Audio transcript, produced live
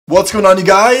What's going on, you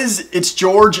guys? It's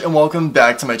George and welcome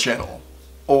back to my channel.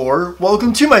 Or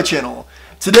welcome to my channel.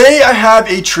 Today I have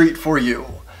a treat for you.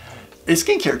 A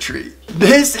skincare treat.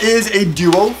 This is a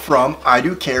duo from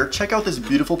𝗦𝗢𝗄𝗅. Check out this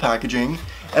beautiful packaging.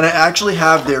 And I actually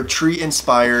have their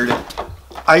tree-inspired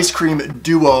ice cream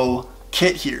duo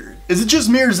kit here. Is it just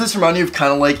me or does this remind you of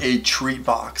kind of like a treat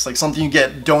box? Like something you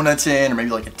get donuts in or maybe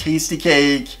like a tasty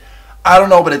cake? I don't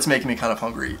know, but it's making me kind of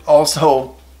hungry.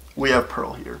 Also, we have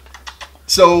Pearl here.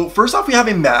 So first off, we have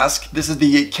a mask. This is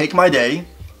the Cake My Day.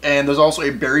 And there's also a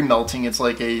berry melting. It's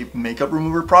like a makeup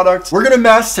remover product. We're gonna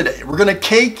mask today. We're gonna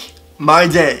cake my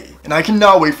day. And I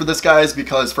cannot wait for this, guys,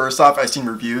 because first off, I've seen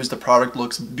reviews. The product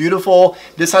looks beautiful.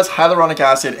 This has hyaluronic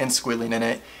acid and squalene in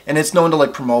it. And it's known to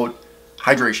like promote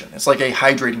hydration. It's like a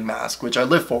hydrating mask, which I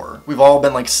live for. We've all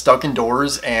been like stuck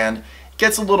indoors and it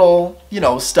gets a little, you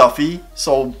know, stuffy.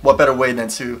 So what better way than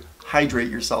to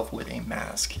hydrate yourself with a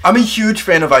mask. I'm a huge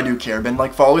fan of 𝗦𝗢𝗄𝗅. Been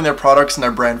like following their products and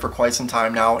their brand for quite some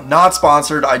time now. Not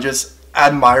sponsored, I just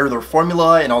admire their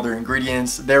formula and all their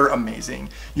ingredients. They're amazing.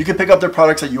 You can pick up their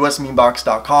products at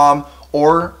𝗬𝗵𝘁.com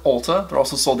or Ulta. They're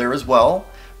also sold there as well.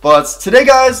 But today,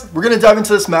 guys, we're gonna dive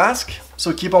into this mask,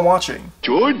 so keep on watching.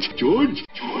 George.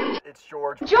 It's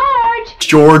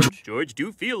George. George,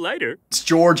 do feel lighter. It's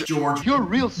George. You're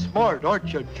real smart,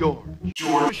 aren't you, George?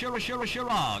 Schirra.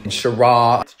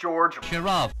 It's George.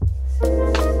 Schirra.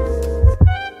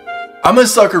 I'm a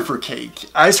sucker for cake.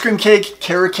 Ice cream cake,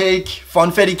 carrot cake,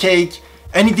 funfetti cake,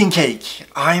 anything cake.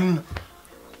 I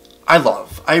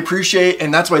appreciate,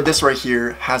 and that's why this right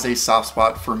here has a soft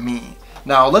spot for me.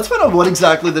 Now, let's find out what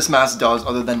exactly this mask does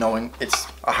other than knowing it's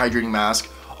a hydrating mask.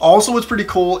 Also, what's pretty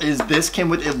cool is this came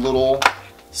with a little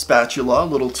spatula,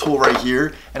 little tool right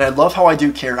here. And I love how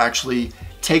𝗦𝗢𝗄𝗅 actually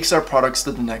takes our products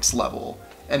to the next level.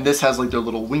 And this has like their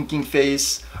little winking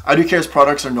face. 𝗦𝗢𝗄𝗅's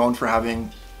products are known for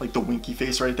having like the winky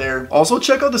face right there. Also,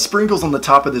 check out the sprinkles on the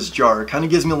top of this jar. It kind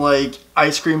of gives me like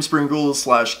ice cream sprinkles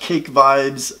 / cake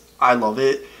vibes. I love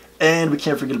it. And we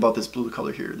can't forget about this blue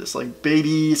color here. This like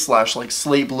baby / like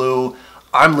slate blue.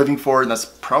 I'm living for it, and that's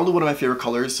probably one of my favorite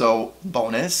colors, so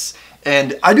bonus.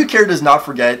 And 𝗦𝗢𝗄𝗅 does not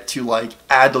forget to like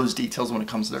add those details when it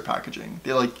comes to their packaging.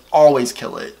 They like always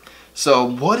kill it. So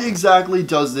what exactly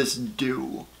does this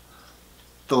do?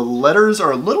 The letters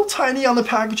are a little tiny on the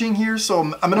packaging here, so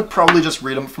I'm gonna probably just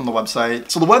read them from the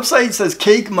website. So the website says,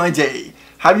 "Cake My Day.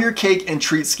 Have your cake and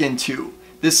treat skin too.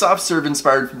 This soft serve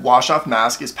inspired wash off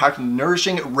mask is packed with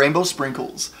nourishing rainbow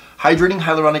sprinkles, hydrating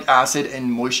hyaluronic acid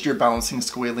and moisture balancing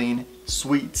squalene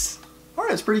sweets." All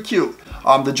right, it's pretty cute.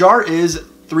 The jar is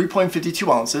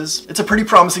 3.52 ounces. It's a pretty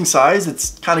promising size.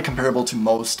 It's kind of comparable to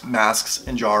most masks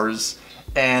and jars.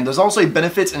 And there's also a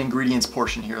benefits and ingredients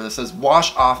portion here that says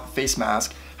wash off face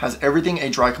mask has everything a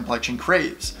dry complexion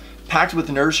craves. Packed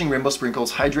with nourishing rainbow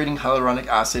sprinkles, hydrating hyaluronic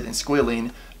acid and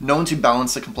squalene, known to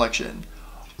balance the complexion.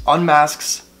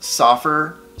 Unmasks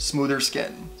softer, smoother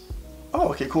skin. Oh,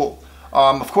 okay, cool.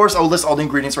 Of course, I'll list all the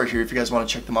ingredients right here if you guys want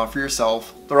to check them out for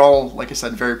yourself. They're all, like I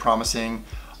said, very promising.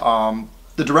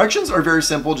 The directions are very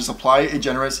simple. Just apply a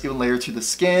generous even layer to the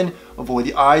skin, avoid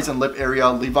the eyes and lip area,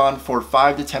 leave on for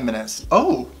 5 to 10 minutes.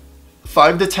 Oh,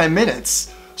 5 to 10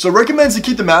 minutes. So it recommends to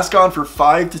keep the mask on for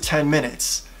 5 to 10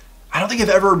 minutes. I don't think I've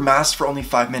ever masked for only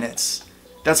 5 minutes.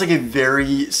 That's like a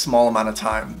very small amount of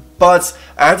time. But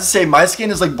I have to say, my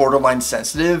skin is like borderline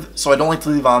sensitive, so I don't like to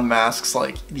leave on masks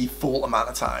like the full amount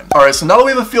of time. All right, so now that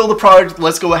we have a feel of the product,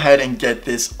 let's go ahead and get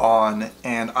this on.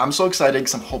 And I'm so excited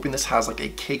because I'm hoping this has like a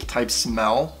cake type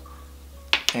smell.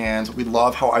 And we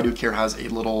love how 𝗦𝗢𝗄𝗅 has a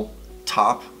little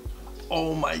top.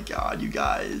 Oh my God, you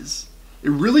guys.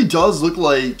 It really does look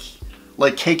like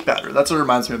cake batter. That's what it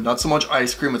reminds me of. Not so much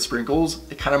ice cream with sprinkles.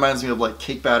 It kind of reminds me of like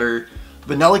cake batter,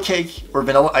 vanilla cake or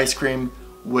vanilla ice cream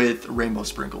with rainbow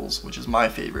sprinkles, which is my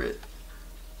favorite.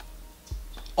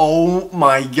 Oh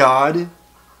my God.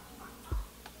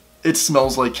 It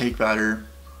smells like cake batter.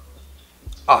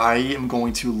 I am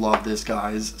going to love this,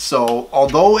 guys. So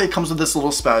although it comes with this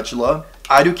little spatula,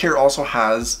 𝗦𝗢𝗄𝗅 also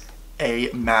has a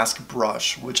mask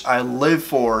brush, which I live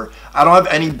for. I don't have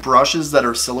any brushes that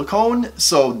are silicone,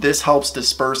 so this helps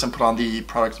disperse and put on the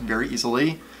product very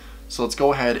easily. So let's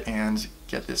go ahead and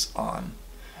get this on.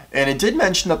 And it did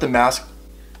mention that the mask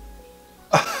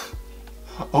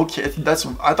okay,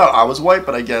 I thought I was white,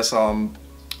 but I guess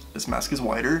this mask is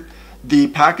whiter. The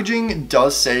packaging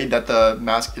does say that the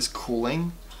mask is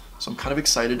cooling, so I'm kind of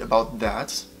excited about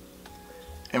that.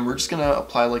 And we're just gonna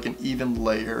apply like an even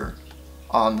layer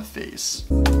on the face.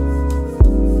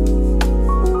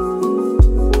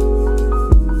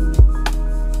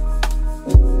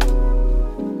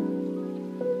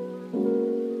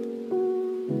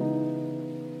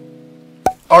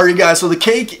 Alright guys, so the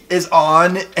cake is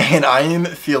on and I am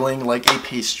feeling like a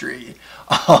pastry.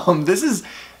 This is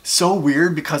so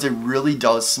weird because it really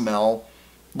does smell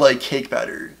like cake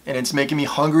batter and it's making me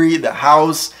hungry at the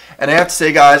house. And I have to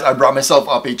say guys, I brought myself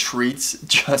up a treat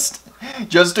just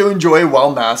to enjoy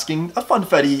while masking. A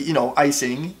funfetti, you know,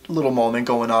 icing little moment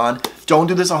going on. Don't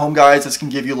do this at home guys, this can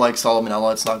give you like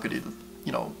salmonella. It's not good to,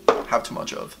 you know, have too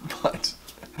much of, but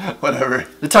whatever.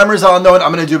 The timer's on though, and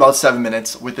I'm going to do about 7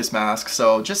 minutes with this mask.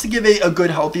 So just to give a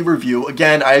good healthy review.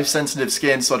 Again, I have sensitive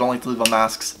skin, so I don't like to leave on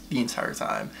masks the entire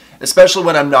time. Especially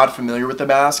when I'm not familiar with the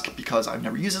mask, because I've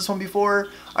never used this one before.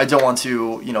 I don't want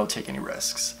to, you know, take any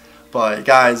risks. But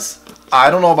guys,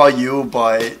 I don't know about you,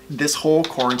 but this whole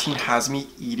quarantine has me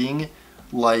eating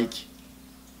like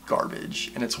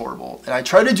garbage, and it's horrible. And I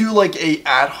try to do like a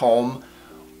at-home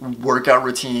workout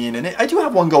routine, and I do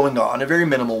have one going on, a very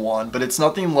minimal one, but it's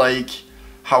nothing like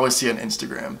how I see on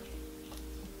Instagram.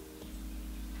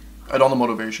 I don't know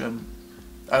motivation.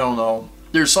 I don't know.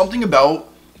 There's something about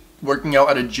working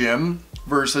out at a gym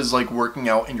versus like working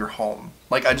out in your home.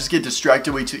 Like I just get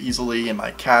distracted way too easily, and my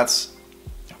cats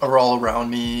are all around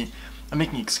me. I'm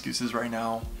making excuses right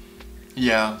now.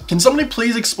 Yeah. Can somebody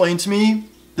please explain to me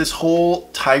this whole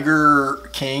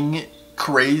Tiger King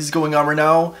craze going on right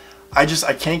now? I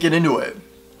can't get into it.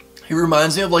 He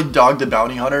reminds me of like Dog the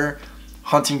Bounty Hunter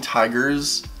hunting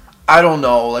tigers. I don't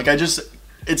know, like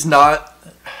it's not,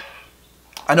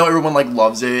 I know everyone like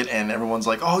loves it and everyone's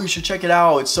like, oh, you should check it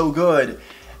out, it's so good.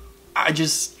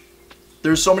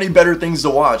 There's so many better things to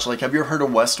watch. Like, have you ever heard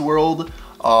of Westworld?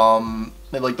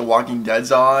 Like The Walking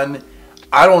Dead's on.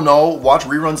 I don't know, watch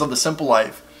reruns of The Simple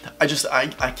Life. I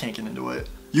can't get into it.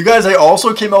 You guys, I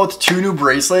also came out with 2 new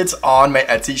bracelets on my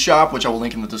Etsy shop, which I will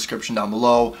link in the description down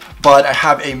below. But I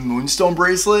have a moonstone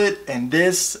bracelet, and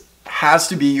this has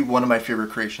to be one of my favorite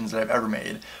creations that I've ever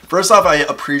made. First off, I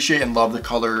appreciate and love the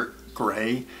color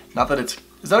gray. Not that is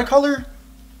that a color?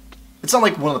 It's not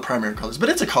like one of the primary colors, but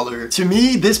it's a color. To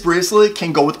me, this bracelet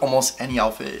can go with almost any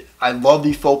outfit. I love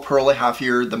the faux pearl I have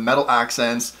here, the metal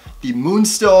accents, the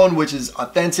moonstone, which is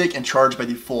authentic and charged by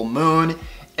the full moon,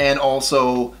 and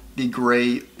also the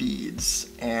gray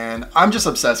beads. And I'm just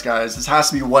obsessed guys. This has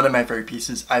to be one of my favorite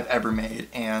pieces I've ever made.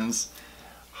 And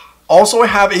also I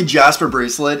have a jasper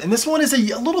bracelet, and this one is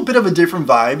a little bit of a different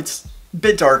vibe. It's a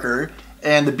bit darker,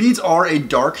 and the beads are a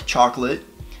dark chocolate,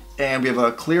 and we have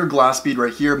a clear glass bead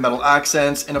right here, metal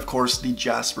accents, and of course the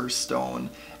jasper stone.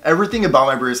 Everything about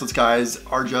my bracelets guys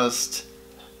are just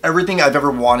everything I've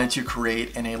ever wanted to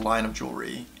create in a line of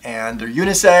jewelry. And they're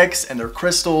unisex, and they're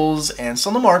crystals, and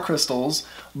some of them are crystals,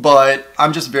 but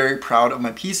I'm just very proud of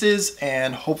my pieces,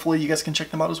 and hopefully you guys can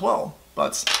check them out as well.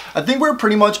 But I think we're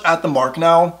pretty much at the mark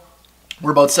now.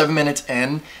 We're about 7 minutes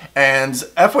in, and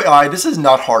FYI, this is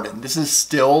not hardened. This is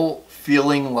still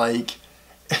feeling like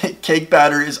cake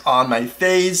batter is on my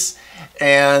face,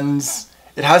 and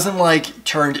it hasn't like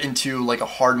turned into like a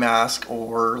hard mask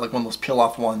or like one of those peel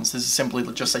off ones. This is simply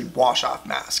just a wash off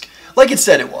mask, like it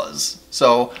said it was.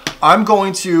 So I'm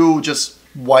going to just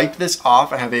wipe this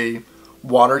off. I have a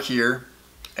water here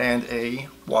and a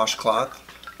washcloth,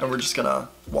 and we're just gonna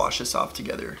wash this off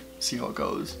together, see how it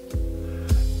goes.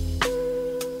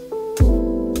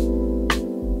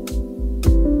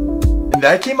 And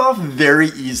that came off very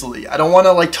easily. I don't want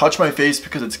to like touch my face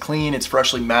because it's clean, it's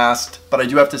freshly masked, but I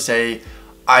do have to say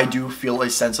I do feel a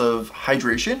sense of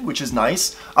hydration, which is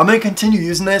nice. I'm going to continue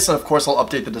using this, and of course I'll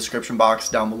update the description box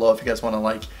down below if you guys want to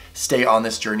like stay on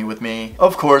this journey with me.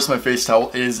 Of course, my face towel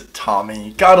is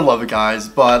Tommy. Gotta love it guys.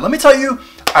 But let me tell you,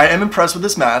 I am impressed with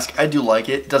this mask. I do like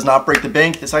it. It does not break the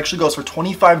bank. This actually goes for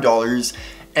 $25,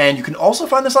 and you can also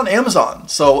find this on Amazon.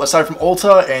 So aside from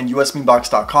Ulta and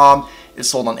usmebox.com, it's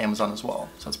sold on Amazon as well.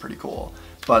 So that's pretty cool.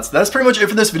 But that's pretty much it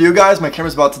for this video guys. My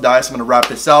camera's about to die, so I'm going to wrap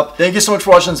this up. Thank you so much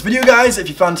for watching this video guys. If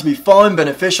you found it to be fun,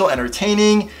 beneficial,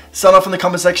 entertaining, sound off in the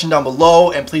comment section down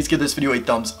below, and please give this video a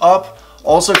thumbs up.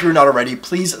 Also, if you're not already,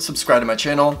 please subscribe to my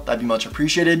channel. That'd be much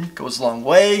appreciated. Goes a long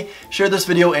way. Share this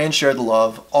video and share the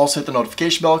love. Also hit the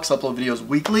notification bell because I upload videos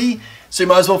weekly. So you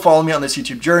might as well follow me on this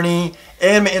YouTube journey.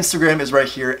 And my Instagram is right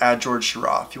here at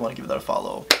 @𝘄𝘄𝘄 if you want to give that a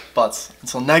follow. But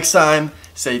until next time,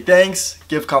 say thanks,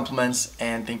 give compliments,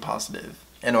 and think positive.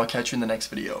 And I'll catch you in the next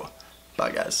video.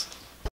 Bye guys.